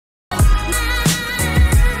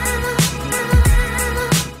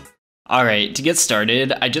Alright, to get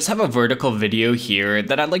started, I just have a vertical video here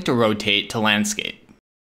that I'd like to rotate to landscape.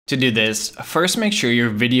 To do this, first make sure your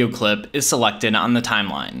video clip is selected on the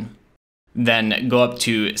timeline. Then go up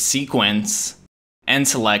to Sequence and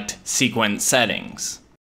select Sequence Settings.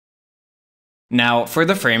 Now for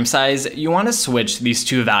the frame size, you want to switch these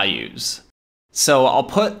two values. So I'll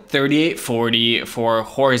put 3840 for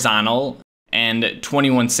horizontal and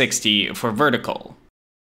 2160 for vertical.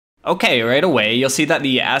 Okay, right away you'll see that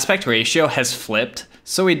the aspect ratio has flipped,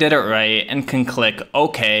 so we did it right and can click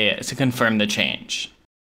OK to confirm the change.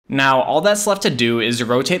 Now all that's left to do is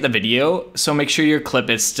rotate the video, so make sure your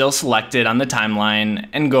clip is still selected on the timeline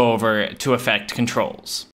and go over to Effect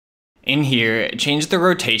Controls. In here, change the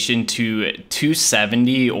rotation to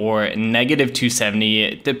 270 or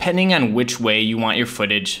 -270 depending on which way you want your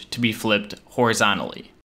footage to be flipped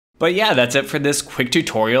horizontally. But yeah, that's it for this quick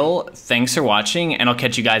tutorial. Thanks for watching, and I'll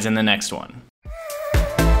catch you guys in the next one.